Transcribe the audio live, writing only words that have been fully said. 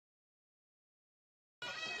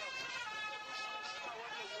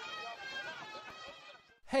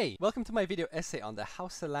Hey, welcome to my video essay on the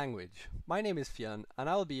Hausa language. My name is Fionn and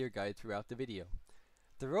I will be your guide throughout the video.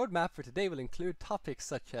 The roadmap for today will include topics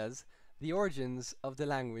such as the origins of the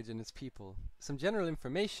language and its people, some general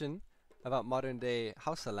information about modern day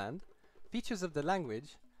Hausa land, features of the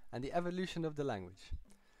language, and the evolution of the language.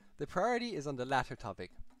 The priority is on the latter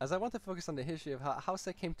topic, as I want to focus on the history of how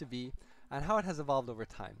Hausa came to be and how it has evolved over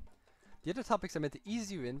time. The other topics are meant to ease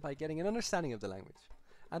you in by getting an understanding of the language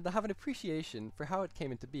and to have an appreciation for how it came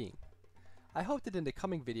into being. I hope that in the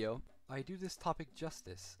coming video I do this topic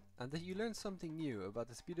justice and that you learn something new about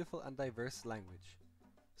this beautiful and diverse language.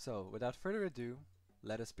 So without further ado,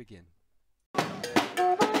 let us begin.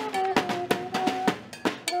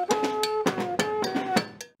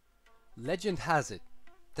 Legend has it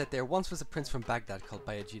that there once was a prince from Baghdad called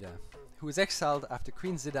Bayajida, who was exiled after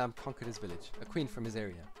Queen Zidam conquered his village, a queen from his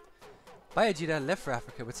area. Bayajida left for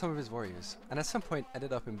Africa with some of his warriors, and at some point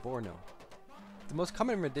ended up in Borno. The most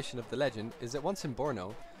common rendition of the legend is that once in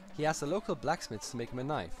Borno, he asked the local blacksmiths to make him a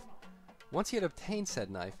knife. Once he had obtained said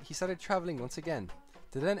knife, he started travelling once again,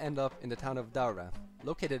 to then end up in the town of Daura,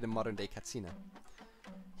 located in modern-day Katsina.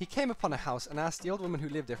 He came upon a house and asked the old woman who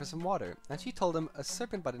lived there for some water, and she told him a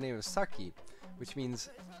serpent by the name of Sarki, which means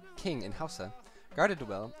king in Hausa, guarded the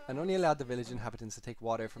well and only allowed the village inhabitants to take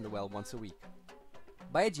water from the well once a week.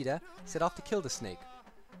 Bayajida set off to kill the snake.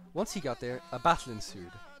 Once he got there, a battle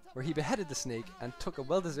ensued, where he beheaded the snake and took a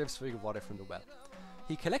well-deserved swig of water from the well.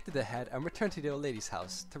 He collected the head and returned to the old lady's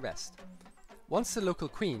house to rest. Once the local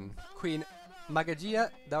Queen Magajia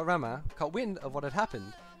Daurama, caught wind of what had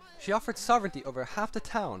happened, she offered sovereignty over half the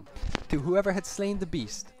town to whoever had slain the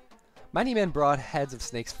beast. Many men brought heads of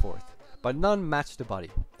snakes forth, but none matched the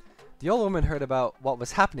body. The old woman heard about what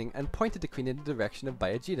was happening and pointed the Queen in the direction of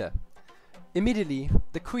Bayajida. Immediately,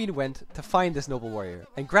 the Queen went to find this noble warrior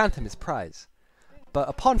and grant him his prize. But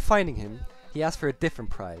upon finding him, he asked for a different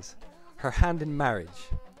prize, her hand in marriage.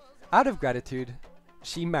 Out of gratitude,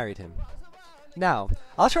 she married him. Now,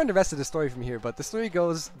 I'll show the rest of the story from here, but the story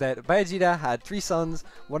goes that Bayajida had 3 sons,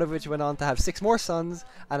 one of which went on to have 6 more sons,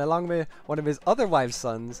 and along with one of his other wives'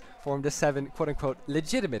 sons, formed the 7 quote-unquote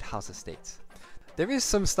legitimate house estates. There is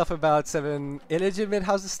some stuff about 7 illegitimate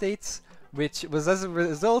house estates, which was as a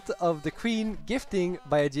result of the Queen gifting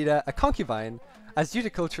Bayajida a concubine, as due to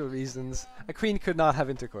cultural reasons, a queen could not have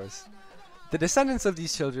intercourse. The descendants of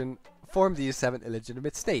these children formed these 7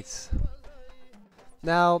 illegitimate states.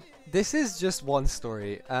 Now, this is just one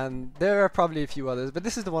story, and there are probably a few others, but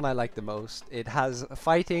this is the one I like the most. It has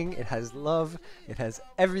fighting, it has love, it has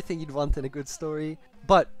everything you'd want in a good story.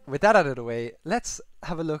 But with that out of the way, let's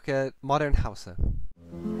have a look at modern Hausa.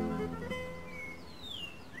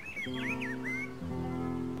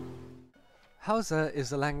 Hausa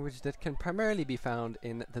is a language that can primarily be found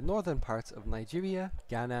in the northern parts of Nigeria,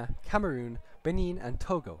 Ghana, Cameroon, Benin and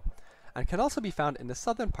Togo, and can also be found in the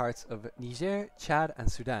southern parts of Niger, Chad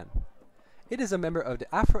and Sudan. It is a member of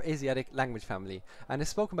the Afro-Asiatic language family and is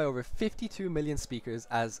spoken by over 52 million speakers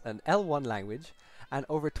as an L1 language and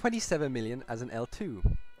over 27 million as an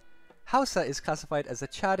L2. Hausa is classified as a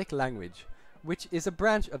Chadic language, which is a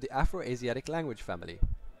branch of the Afro-Asiatic language family.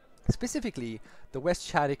 Specifically, the West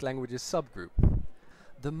Chadic languages subgroup.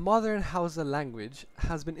 The modern Hausa language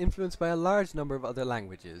has been influenced by a large number of other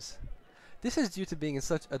languages. This is due to being in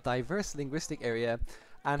such a diverse linguistic area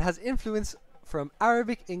and has influence from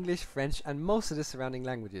Arabic, English, French and most of the surrounding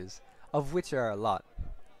languages, of which there are a lot.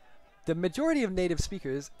 The majority of native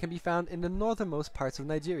speakers can be found in the northernmost parts of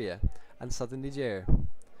Nigeria and southern Niger.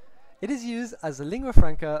 It is used as a lingua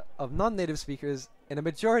franca of non-native speakers in a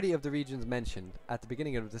majority of the regions mentioned at the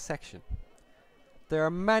beginning of the section. There are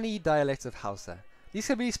many dialects of Hausa. These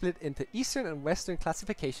can be split into Eastern and Western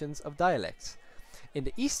classifications of dialects. In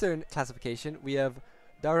the Eastern classification, we have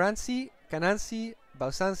Dauransi, Kanansi,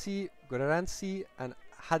 Bausansi, Goraransi, and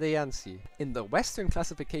Hadeyansi. In the Western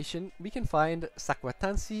classification, we can find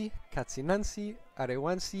Sakwatansi, Katsinansi,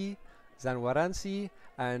 Arewansi, Zanwaransi,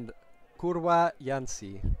 and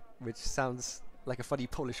Kurwa-Yansi, which sounds like a funny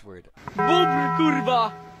Polish word.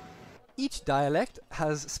 Kurwa! Each dialect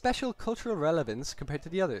has special cultural relevance compared to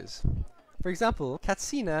the others. For example,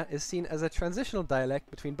 Katsina is seen as a transitional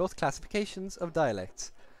dialect between both classifications of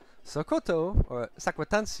dialects. Sokoto, or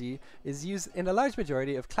Sakwatansi, is used in a large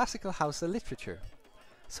majority of classical Hausa literature.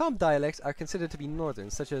 Some dialects are considered to be northern,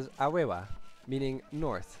 such as Awewa, meaning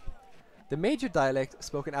north. The major dialect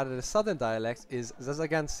spoken out of the southern dialects is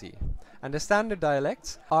Zazagansi, and the standard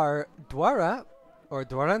dialects are Dwara, or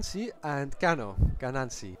Dwaransi, and Kano,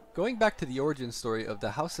 Ganansi. Going back to the origin story of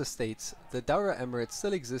the Hausa states, the Daura Emirate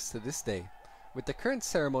still exists to this day, with the current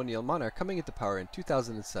ceremonial monarch coming into power in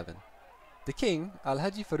 2007. The The king,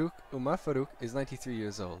 Al-Haji Farouk Umar Farouk, is 93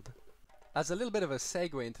 years old. As a little bit of a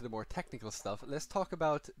segue into the more technical stuff, let's talk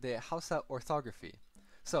about the Hausa orthography.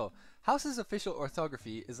 So, Hausa's official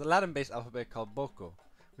orthography is a Latin-based alphabet called Boko,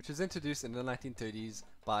 which was introduced in the 1930s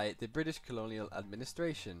by the British colonial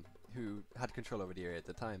administration, who had control over the area at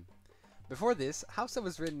the time. Before this, Hausa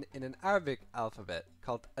was written in an Arabic alphabet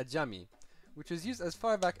called Ajami, which was used as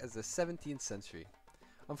far back as the 17th century.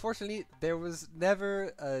 Unfortunately, there was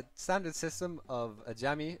never a standard system of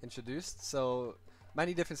Ajami introduced, so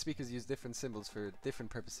many different speakers use different symbols for different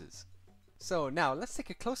purposes. So now, let's take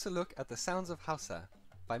a closer look at the sounds of Hausa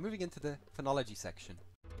by moving into the phonology section.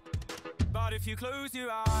 But if you close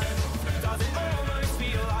your eyes, does it almost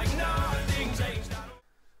feel like nothing changed?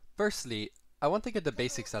 Firstly, I want to get the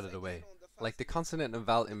basics out of the way, like the consonant and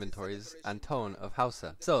vowel inventories and tone of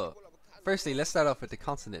Hausa. So, firstly, let's start off with the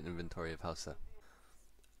consonant inventory of Hausa.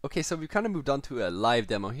 Okay, so we've kind of moved on to a live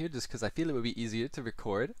demo here, just because I feel it would be easier to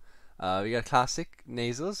record. We got classic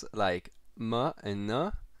nasals like m and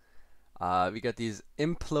n. We got these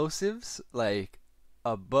implosives like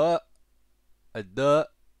a b, a d.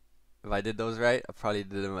 If I did those right, I probably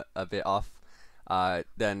did them a bit off.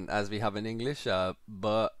 Then, as we have in English,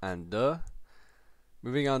 b and d.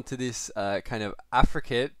 Moving on to this kind of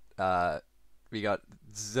affricate, we got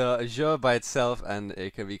j by itself, and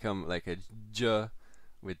it can become like a j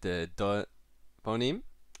with the d phoneme.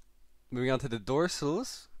 Moving on to the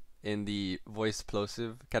dorsals in the voice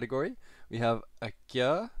plosive category, we have a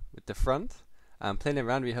k with the front, and playing it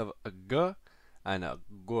around we have a g and a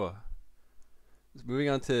g. Moving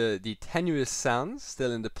on to the tenuous sounds,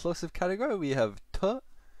 still in the plosive category, we have t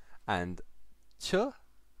and ch,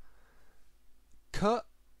 k,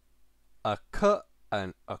 a k,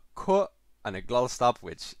 and a k, and a glottal stop,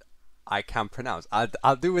 which I can't pronounce.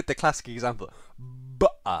 I'll do with the classic example.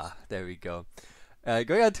 Ba. There we go.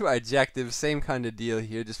 Going on to our adjectives, same kind of deal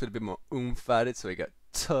here, just with a bit more oomph at it. So we got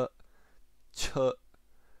t, ch,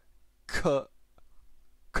 k,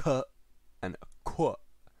 k, and a qu.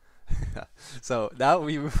 So now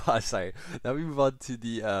we move on. Now we move on to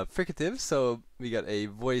the fricatives. So we got a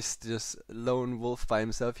voice, just lone wolf by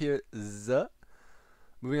himself here. Z.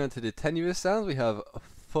 Moving on to the tenuous sounds, we have a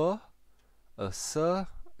f, a s, a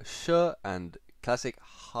sh, and classic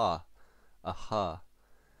ha, a ha.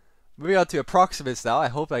 Moving on to approximates now. I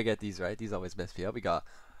hope I get these right. These always mess me up. We got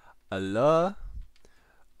a l, a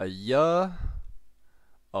y,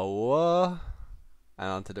 a w, and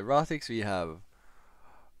onto the erotics we have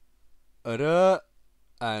a r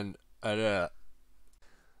and a r.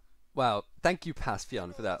 Wow, thank you, Past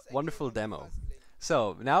Fionn, for that wonderful demo.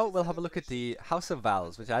 So now we'll have a look at the Hausa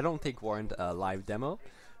vowels, which I don't think warrant a live demo.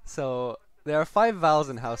 So there are 5 vowels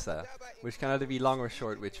in Hausa, which can either be long or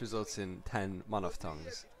short, which results in 10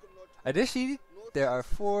 monophthongs. Additionally, there are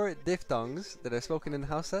 4 diphthongs that are spoken in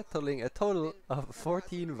Hausa, totaling a total of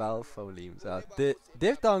 14 vowel phonemes. The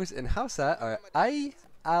diphthongs in Hausa are I,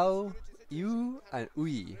 au, u, and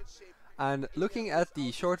ui. And looking at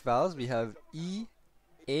the short vowels, we have I,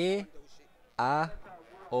 E, A,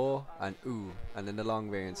 O, and U. And then the long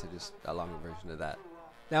variants are just a longer version of that.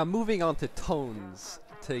 Now moving on to tones,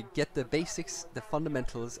 to get the basics, the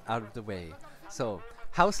fundamentals out of the way. So,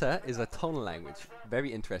 Hausa is a tonal language.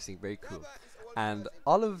 Very interesting, very cool. And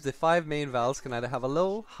all of the 5 main vowels can either have a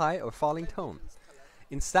low, high, or falling tone.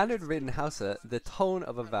 In standard written Hausa, the tone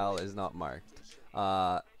of a vowel is not marked.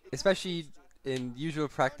 Especially in usual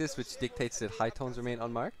practice, which dictates that high tones remain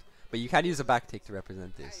unmarked. But you can use a backtake to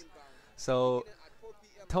represent this. So,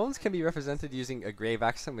 tones can be represented using a grave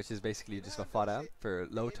accent, which is basically just a fada for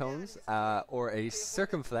low tones, or a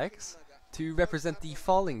circumflex to represent the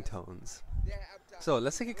falling tones. So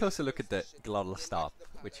let's take a closer look at the glottal stop,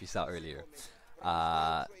 which we saw earlier.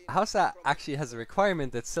 Hausa actually has a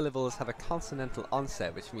requirement that syllables have a consonantal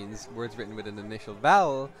onset, which means words written with an initial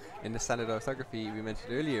vowel in the standard orthography we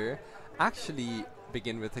mentioned earlier actually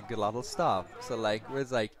begin with a glottal stop. So like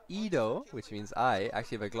words like Ido, which means I,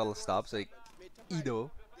 actually have a glottal stop, so like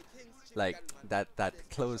Ido, like that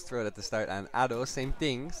closed throat at the start, and Ado, same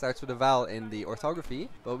thing, starts with a vowel in the orthography,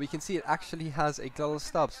 but we can see it actually has a glottal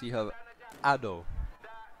stop, so you have Ado.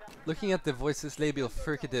 Looking at the voiceless labial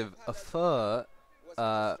fricative f,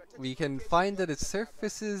 we can find that it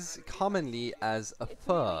surfaces commonly as a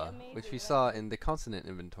f, which we saw in the consonant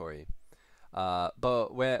inventory. But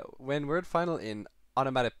when word final in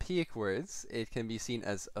onomatopoeic words, it can be seen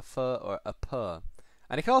as a f or a p,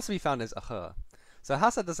 and it can also be found as a h. So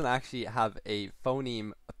Hausa doesn't actually have a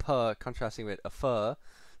phoneme a p contrasting with a f.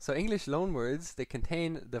 So English loanwords that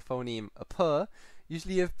contain the phoneme a p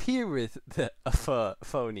usually appear with the a f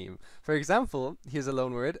phoneme. For example, here's a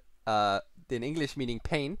loanword in English meaning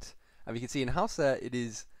paint, And we can see in Hausa it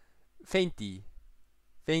is feinti,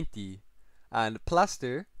 feinti. And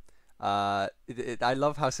plaster, I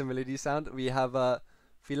love how similar these sound. We have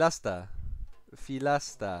filasta,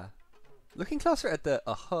 filasta. Looking closer at the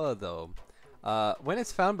though, when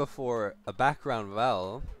it's found before a background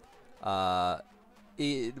vowel,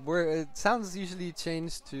 it sounds usually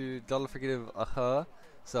changed to double fricative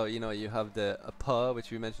So you know you have the pa,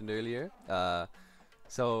 which we mentioned earlier.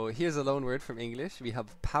 So here's a loan word from English. We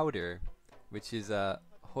have powder, which is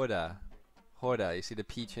hoda. Hoda. You see the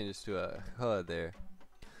p changes to a h there.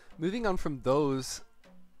 Moving on from those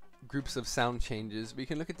groups of sound changes, we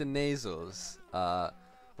can look at the nasals,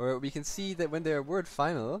 where we can see that when they're word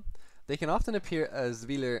final, they can often appear as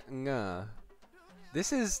velar nga.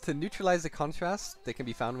 This is to neutralize the contrast that can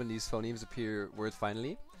be found when these phonemes appear word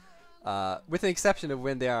finally, with an exception of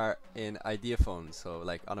when they are in ideophones, so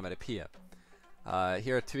like onomatopoeia.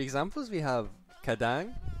 Here are two examples. We have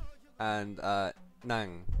kadang and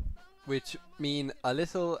nang, which mean a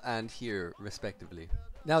little and here, respectively.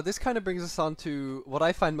 Now this kind of brings us on to what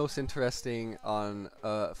I find most interesting on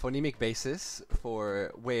a phonemic basis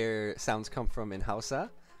for where sounds come from in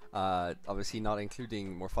Hausa, obviously not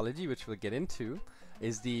including morphology, which we'll get into,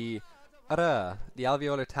 is the ara, the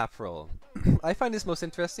alveolar tap roll. I find this most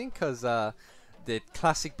interesting because the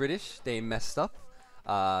classic British, they messed up.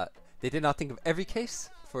 They did not think of every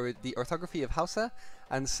case for the orthography of Hausa,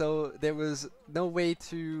 and so there was no way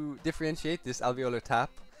to differentiate this alveolar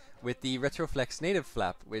tap with the retroflex native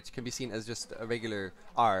flap, which can be seen as just a regular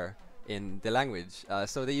R in the language.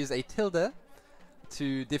 So they use a tilde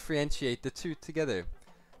to differentiate the two together.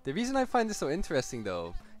 The reason I find this so interesting,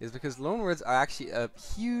 though, is because loanwords are actually a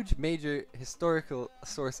huge major historical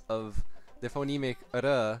source of the phonemic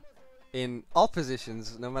r in all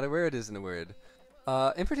positions, no matter where it is in a word.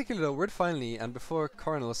 In particular, though, word finally and before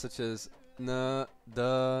coronals such as n,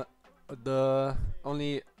 the,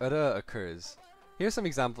 only r occurs. Here are some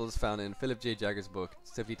examples found in Philip J. Jagger's book,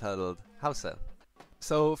 simply titled Hausa.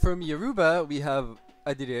 So from Yoruba, we have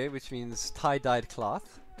adire, which means tie-dyed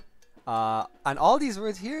cloth. And all these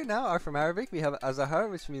words here now are from Arabic. We have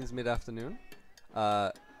azahar, which means mid-afternoon.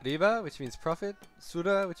 Riba, which means prophet.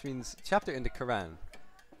 Surah, which means chapter in the Quran.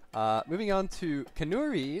 Moving on to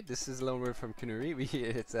Kanuri, this is a loan word from Kanuri.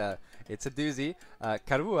 It's a doozy.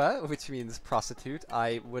 Karua, which means prostitute.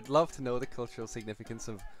 I would love to know the cultural significance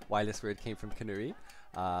of why this word came from Kanuri.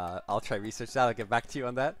 I'll try research that. I'll get back to you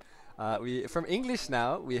on that. From English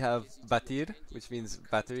now, we have batir, which means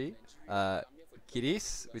battery.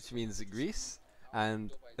 Kiris, which means grease.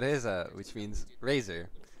 And reza, which means razor.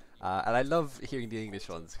 And I love hearing the English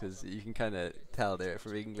ones because you can kind of tell they're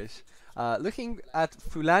from English. Looking at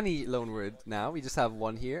Fulani loanword now, we just have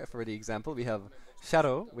one here for the example. We have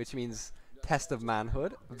sharo, which means test of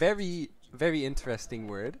manhood. Very, very interesting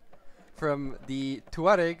word. From the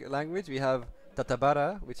Tuareg language, we have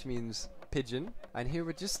tatabara, which means pigeon. And here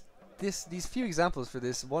with just these few examples for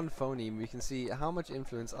this one phoneme, we can see how much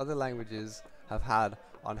influence other languages have had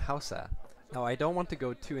on Hausa. Now, I don't want to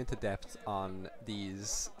go too into depth on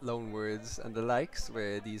these loan words and the likes,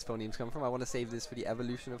 where these phonemes come from. I want to save this for the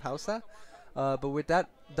evolution of Hausa. But with that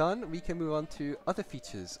done, we can move on to other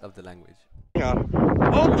features of the language.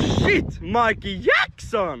 Oh shit, Mikey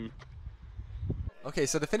Jackson! Okay,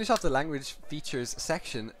 so to finish off the language features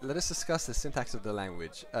section, let us discuss the syntax of the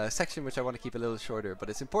language. A section which I want to keep a little shorter, but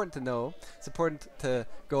it's important to know, it's important to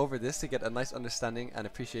go over this to get a nice understanding and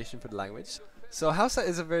appreciation for the language. So Hausa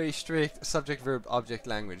is a very strict subject-verb-object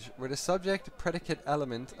language, where the subject predicate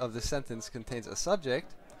element of the sentence contains a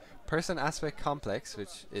subject, person aspect complex,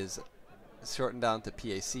 which is shortened down to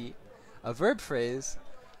PAC, a verb phrase,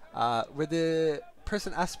 where the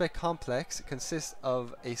person aspect complex consists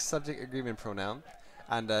of a subject agreement pronoun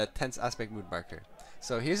and a tense aspect mood marker.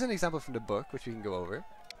 So here's an example from the book, which we can go over.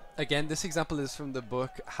 Again, this example is from the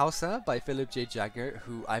book Hausa by Philip J. Jagger,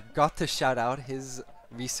 who I've got to shout out. His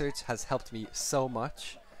research has helped me so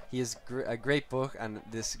much. He has a great book and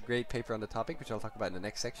this great paper on the topic, which I'll talk about in the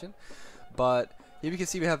next section. But here we can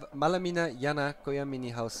see we have Malamina Yana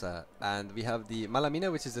Koyamini Hausa, and we have the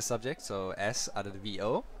Malamina, which is the subject, so S out of the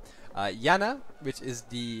VO. Yana, which is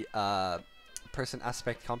the person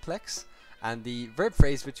aspect complex, and the verb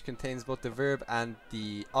phrase, which contains both the verb and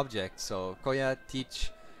the object, so Koya,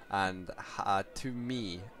 teach, and to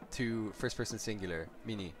me, to first person singular,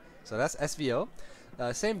 mini. So that's SVO.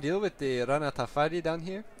 Same deal with the Rana Tafari down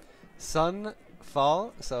here. Sun,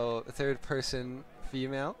 fall, so third person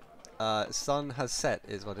female. Sun has set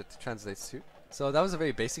is what it translates to. So that was a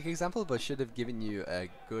very basic example, but should have given you a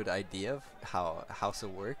good idea of how Hausa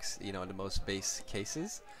works, you know, in the most base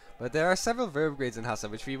cases. But there are several verb grades in Hausa,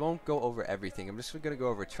 which we won't go over everything. I'm just going to go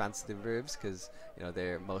over transitive verbs because, you know,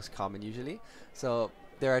 they're most common usually. So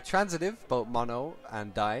there are transitive, both mono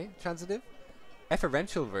and di-transitive,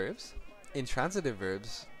 efferential verbs, intransitive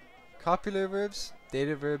verbs, copular verbs,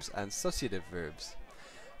 dative verbs, and associative verbs.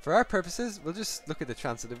 For our purposes, we'll just look at the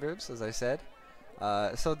transitive verbs, as I said.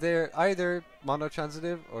 So they're either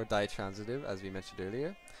monotransitive or ditransitive, as we mentioned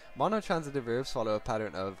earlier. Monotransitive verbs follow a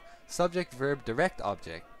pattern of subject, verb, direct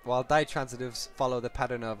object, while ditransitives follow the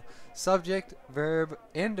pattern of subject, verb,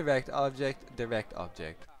 indirect object, direct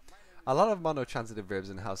object. A lot of monotransitive verbs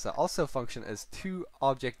in Hausa also function as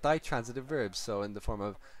two-object ditransitive verbs, so in the form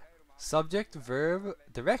of subject, verb,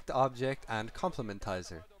 direct object, and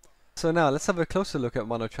complementizer. So now let's have a closer look at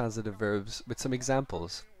monotransitive verbs with some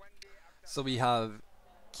examples. So we have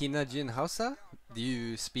Kinajin Hausa. Do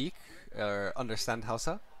you speak or understand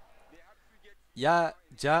Hausa? Ya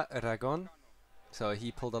ja ragon. So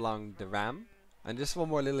he pulled along the ram. And just one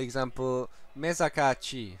more little example. Mezaka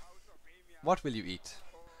chi. What will you eat?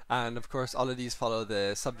 And of course all of these follow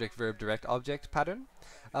the subject verb direct object pattern.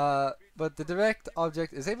 But the direct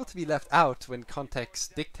object is able to be left out when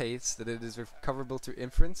context dictates that it is recoverable through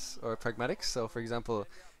inference or pragmatics. So for example,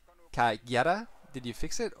 ka gyara, did you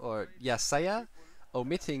fix it? Or ya saya,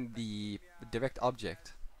 omitting the direct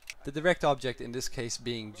object. The direct object in this case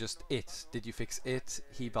being just it. Did you fix it?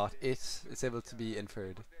 He bought it. It's able to be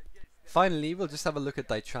inferred. Finally, we'll just have a look at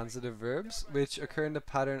ditransitive verbs, which occur in the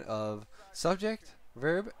pattern of subject,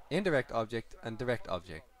 verb, indirect object, and direct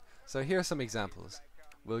object. So here are some examples.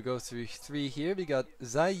 We'll go through three here. We got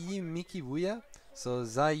Zayi Miki Wuya. So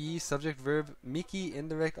Zayi subject verb, Miki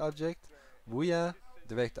indirect object, Wuya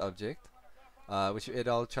direct object, which it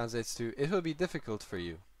all translates to it will be difficult for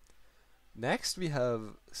you. Next we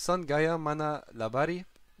have Son Gaya Mana Labari,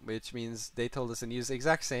 which means they told us and use the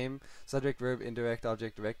exact same subject verb, indirect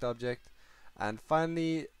object, direct object. And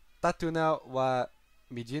finally Tatuna wa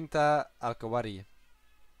Mijinta Alkawari,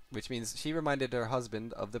 which means she reminded her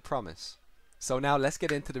husband of the promise. So now let's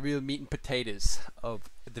get into the real meat and potatoes of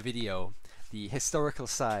the video, the historical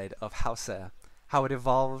side of Hausa, how it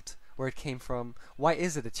evolved, where it came from, why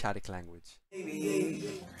is it a Chadic language?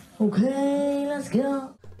 Okay, let's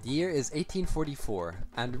go. The year is 1844,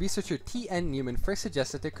 and researcher T.N. Newman first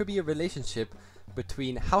suggested there could be a relationship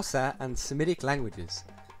between Hausa and Semitic languages,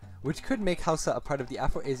 which could make Hausa a part of the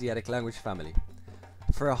Afro-Asiatic language family.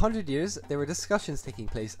 For 100 years, there were discussions taking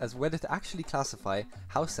place as whether to actually classify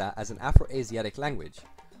Hausa as an Afro-Asiatic language.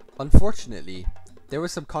 Unfortunately, there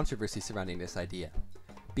was some controversy surrounding this idea.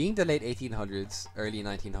 Being the late 1800s, early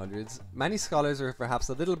 1900s, many scholars were perhaps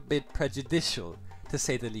a little bit prejudicial, to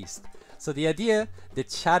say the least. So the idea that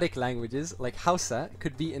Chadic languages, like Hausa,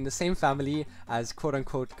 could be in the same family as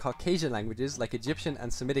quote-unquote Caucasian languages, like Egyptian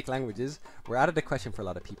and Semitic languages, were out of the question for a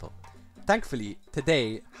lot of people. Thankfully,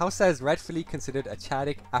 today, Hausa is rightfully considered a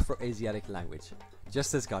Chadic Afro-Asiatic language,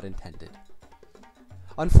 just as God intended.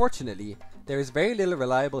 Unfortunately, there is very little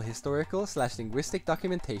reliable historical/linguistic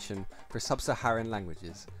documentation for sub-Saharan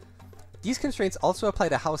languages. These constraints also apply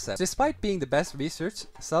to Hausa. Despite being the best researched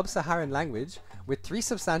sub-Saharan language, with 3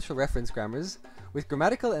 substantial reference grammars, with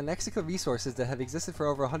grammatical and lexical resources that have existed for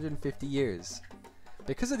over 150 years.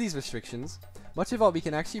 Because of these restrictions, much of what we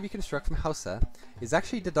can actually reconstruct from Hausa is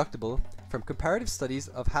actually deductible from comparative studies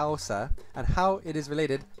of Hausa and how it is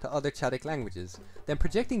related to other Chadic languages, then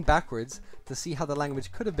projecting backwards to see how the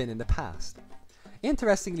language could have been in the past.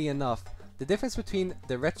 Interestingly enough, the difference between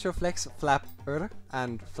the retroflex flap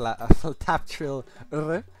and tap trill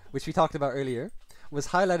which we talked about earlier, was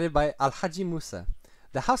highlighted by Al-Haji Musa,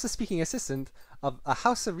 the Hausa-speaking assistant of a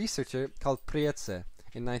Hausa researcher called Prietse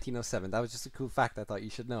in 1907. That was just a cool fact I thought you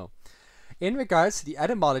should know. In regards to the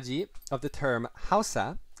etymology of the term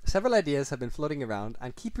Hausa, several ideas have been floating around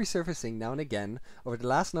and keep resurfacing now and again over the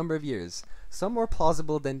last number of years, some more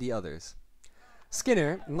plausible than the others.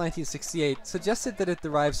 Skinner, in 1968, suggested that it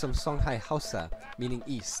derives from Songhai Hausa, meaning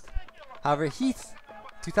east. However, Heath,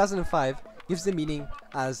 2005, gives the meaning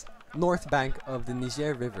as north bank of the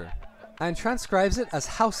Niger River, and transcribes it as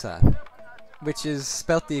Hausa, which is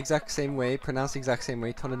spelt the exact same way, pronounced the exact same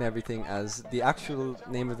way, tone and everything as the actual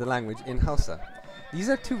name of the language in Hausa. These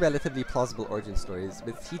are 2 relatively plausible origin stories,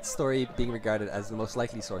 with Heath's story being regarded as the most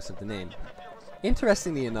likely source of the name.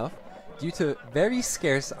 Interestingly enough, due to very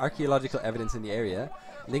scarce archaeological evidence in the area,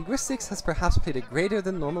 linguistics has perhaps played a greater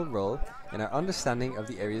than normal role in our understanding of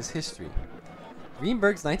the area's history.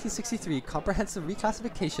 Greenberg's 1963 comprehensive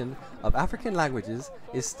reclassification of African languages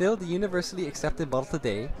is still the universally accepted model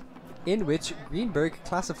today, in which Greenberg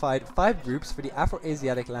classified 5 groups for the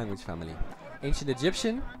Afro-Asiatic language family: Ancient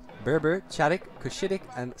Egyptian, Berber, Chadic, Cushitic,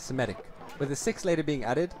 and Semitic, with the 6th later being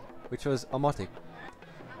added: which was Omotic.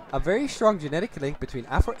 A very strong genetic link between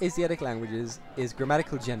Afro-Asiatic languages is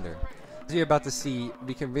grammatical gender. As you're about to see,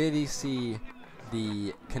 we can really see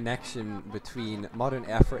the connection between modern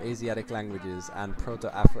Afro-Asiatic languages and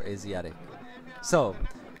Proto-Afro-Asiatic. So,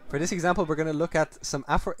 for this example, we're going to look at some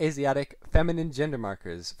Afro-Asiatic feminine gender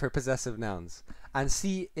markers for possessive nouns and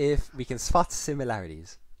see if we can spot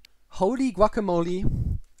similarities. Holy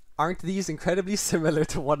guacamole, aren't these incredibly similar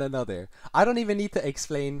to one another? I don't even need to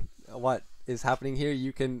explain what is happening here.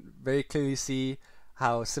 You can very clearly see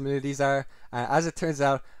how similar these are. As it turns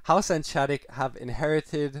out, Hausa and Chadic have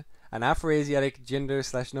inherited an Afro-Asiatic gender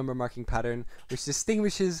 / number marking pattern which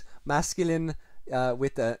distinguishes masculine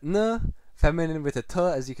with a n, feminine with a t,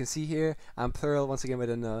 as you can see here, and plural once again with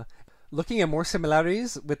a n. Looking at more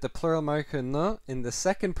similarities with the plural marker n in the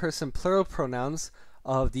second person plural pronouns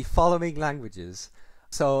of the following languages.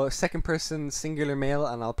 So second person singular male,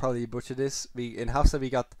 and I'll probably butcher this. In Hausa we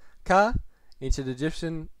got ka, ancient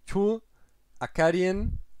Egyptian, chul,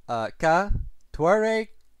 Akkadian, ka, Tuareg,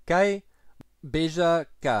 kai, Beja,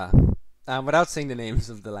 ka. Without saying the names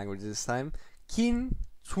of the languages this time. Kin,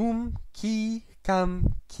 chum, ki,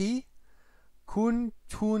 kam, ki, kun,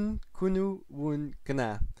 chun, kunu, wun,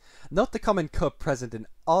 kana. Note the common k present in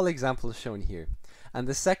all examples shown here, and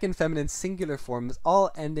the second feminine singular forms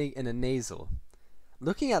all ending in a nasal.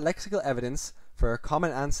 Looking at lexical evidence for a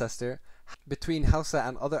common ancestor between Hausa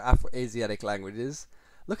and other Afro-Asiatic languages,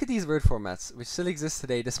 look at these word formats which still exist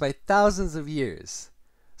today despite thousands of years.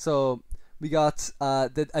 So we got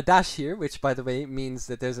a dash here, which by the way means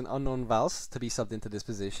that there's an unknown vowels to be subbed into this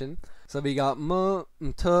position. So we got m,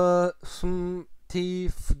 t, sm, t,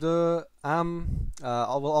 f, d, am,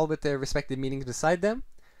 all with their respective meanings beside them.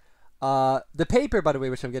 The paper, by the way,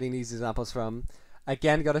 which I'm getting these examples from,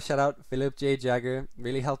 again, got a shout out, Philip J. Jagger,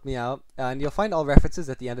 really helped me out. And you'll find all references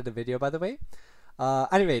at the end of the video, by the way.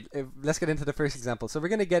 Anyway, let's get into the first example. So we're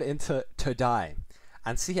going to get into to die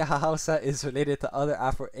and see how Hausa is related to other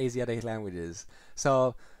Afro-Asiatic languages.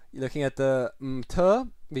 So, looking at the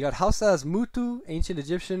t, we got Hausa as mutu, ancient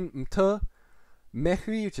Egyptian mt,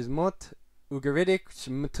 mehri, which is mot, Ugaritic, which is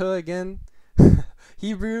mt again,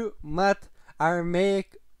 Hebrew, mat,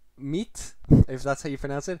 Aramaic, mit, if that's how you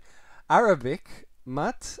pronounce it, Arabic,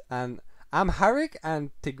 mat, and Amharic and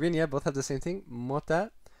Tigrinya both have the same thing, mota,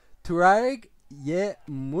 Tuareg, ye,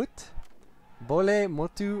 mut, Bole,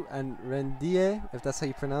 motu, and rendie, if that's how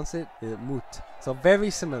you pronounce it, mut. So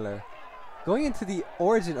very similar. Going into the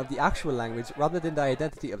origin of the actual language rather than the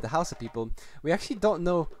identity of the Hausa people, we actually don't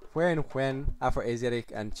know where and when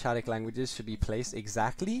Afro-Asiatic and Chadic languages should be placed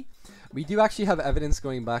exactly. We do actually have evidence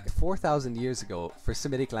going back 4,000 years ago for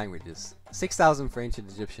Semitic languages, 6,000 for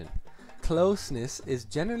ancient Egyptian. Closeness is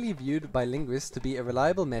generally viewed by linguists to be a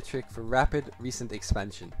reliable metric for rapid recent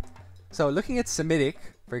expansion. So looking at Semitic,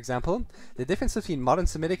 for example, the difference between modern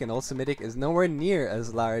Semitic and Old Semitic is nowhere near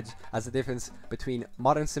as large as the difference between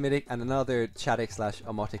modern Semitic and another Chadic /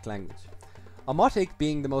 Omotic language. Omotic,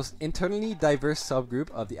 being the most internally diverse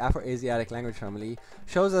subgroup of the Afro-Asiatic language family,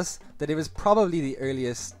 shows us that it was probably the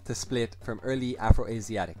earliest to split from early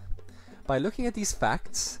Afro-Asiatic. By looking at these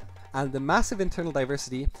facts and the massive internal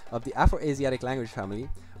diversity of the Afro-Asiatic language family,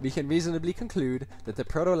 we can reasonably conclude that the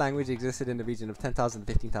proto-language existed in the region of 10,000 to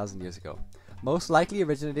 15,000 years ago, most likely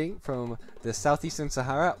originating from the southeastern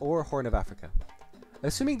Sahara or Horn of Africa.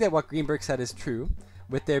 Assuming that what Greenberg said is true,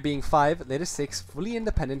 with there being 5, later 6, fully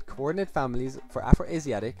independent coordinate families for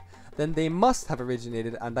Afro-Asiatic, then they must have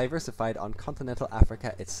originated and diversified on continental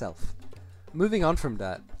Africa itself. Moving on from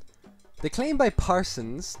that, the claim by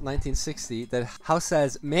Parsons, 1960, that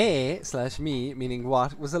Hausa's me/me, meaning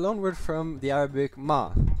what, was a loanword from the Arabic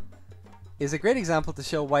ma, is a great example to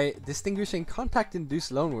show why distinguishing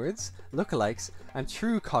contact-induced loanwords, lookalikes, and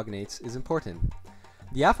true cognates is important.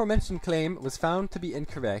 The aforementioned claim was found to be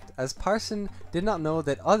incorrect, as Parson did not know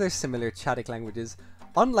that other similar Chadic languages,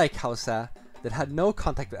 unlike Hausa, that had no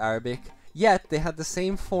contact with Arabic, yet they had the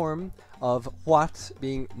same form of what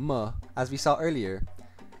being m, as we saw earlier,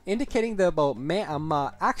 indicating that both me and ma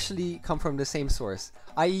actually come from the same source,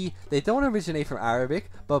 i.e. they don't originate from Arabic,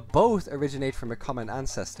 but both originate from a common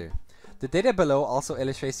ancestor. The data below also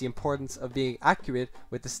illustrates the importance of being accurate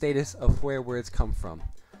with the status of where words come from.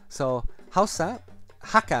 So, Hausa,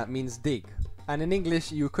 haka means dig, and in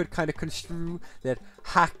English you could kind of construe that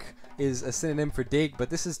hack is a synonym for dig, but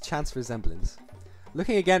this is chance resemblance.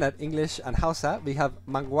 Looking again at English and Hausa, we have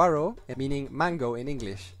manguaro, meaning mango in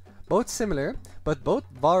English. Both similar, but both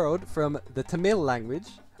borrowed from the Tamil language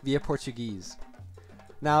via Portuguese.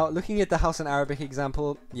 Now, looking at the Hausa and Arabic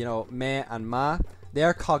example, me and ma, they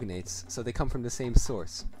are cognates, so they come from the same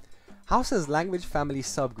source. Hausa's language family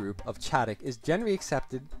subgroup of Chadic is generally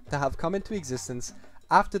accepted to have come into existence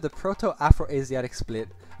after the Proto-Afro-Asiatic split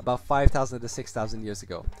about 5,000 to 6,000 years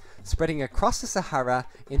ago, spreading across the Sahara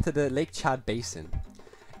into the Lake Chad basin.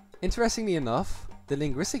 Interestingly enough, the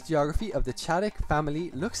linguistic geography of the Chadic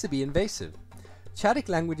family looks to be invasive. Chadic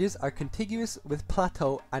languages are contiguous with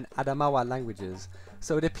Plateau and Adamawa languages,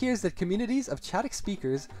 so it appears that communities of Chadic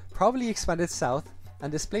speakers probably expanded south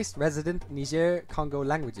and displaced resident Niger-Congo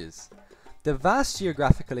languages. The vast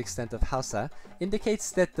geographical extent of Hausa indicates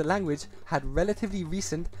that the language had relatively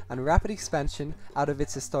recent and rapid expansion out of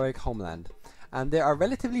its historic homeland, and there are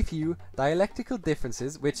relatively few dialectical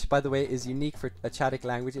differences, which, by the way, is unique for a Chadic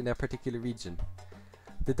language in a particular region.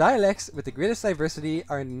 The dialects with the greatest diversity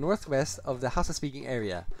are in the northwest of the Hausa-speaking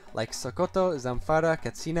area, like Sokoto, Zamfara,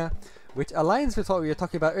 Katsina, which aligns with what we were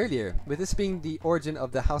talking about earlier, with this being the origin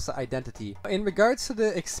of the Hausa identity. In regards to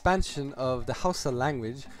the expansion of the Hausa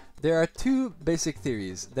language, there are two basic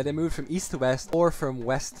theories, that it moved from east to west or from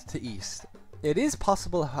west to east. It is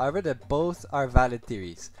possible, however, that both are valid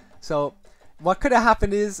theories. So what could have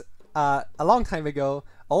happened is, a long time ago,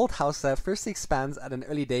 Old Hausa first expands at an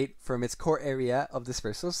early date from its core area of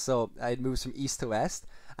dispersal, so it moves from east to west.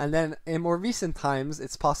 And then in more recent times,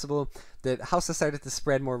 it's possible that Hausa started to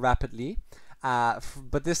spread more rapidly,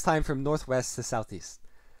 but this time from northwest to southeast.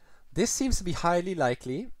 This seems to be highly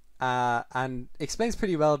likely, and explains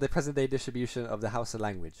pretty well the present-day distribution of the Hausa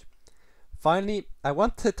language. Finally, I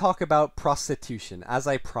want to talk about prostitution, as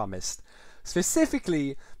I promised.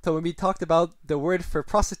 Specifically, to when we talked about the word for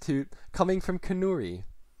prostitute coming from Kanuri,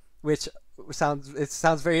 which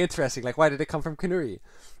sounds very interesting. Like, why did it come from Kanuri?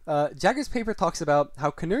 Jagger's paper talks about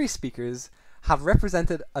how Kanuri speakers have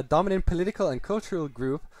represented a dominant political and cultural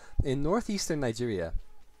group in northeastern Nigeria,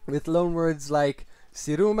 with loanwords like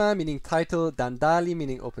Siruma meaning title, Dandali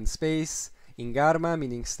meaning open space, Ingarma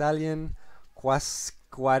meaning stallion,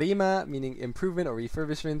 Kwaskwarima meaning improvement or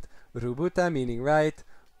refurbishment, Rubuta meaning right,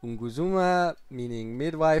 Unguzuma meaning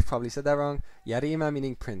midwife, probably said that wrong, Yarima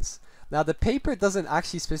meaning prince. Now the paper doesn't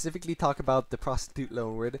actually specifically talk about the prostitute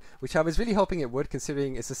loanword, which I was really hoping it would,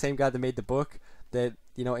 considering it's the same guy that made the book that,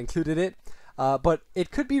 you know, included it. But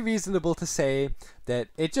it could be reasonable to say that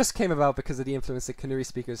it just came about because of the influence that Kanuri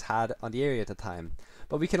speakers had on the area at the time.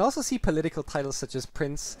 But we can also see political titles such as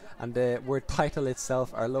prince, and the word title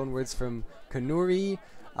itself are loanwords from Kanuri.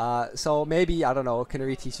 So maybe, I don't know,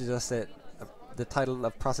 Kanuri teaches us that the title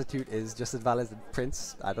of prostitute is just as valid as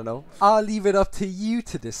prince. I don't know. I'll leave it up to you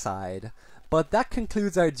to decide. But that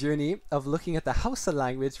concludes our journey of looking at the Hausa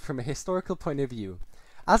language from a historical point of view.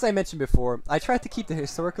 As I mentioned before, I tried to keep the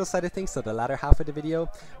historical side of things to the latter half of the video,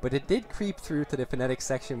 but it did creep through to the phonetic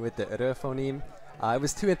section with the r phoneme. It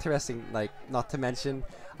was too interesting, like, not to mention.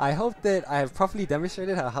 I hope that I have properly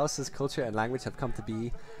demonstrated how Hausa's culture and language have come to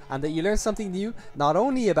be, and that you learned something new, not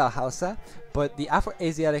only about Hausa, but the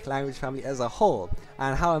Afro-Asiatic language family as a whole,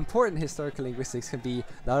 and how important historical linguistics can be,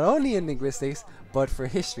 not only in linguistics, but for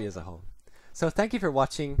history as a whole. So thank you for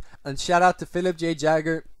watching, and shout out to Philip J.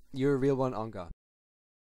 Jagger, you're a real one on God.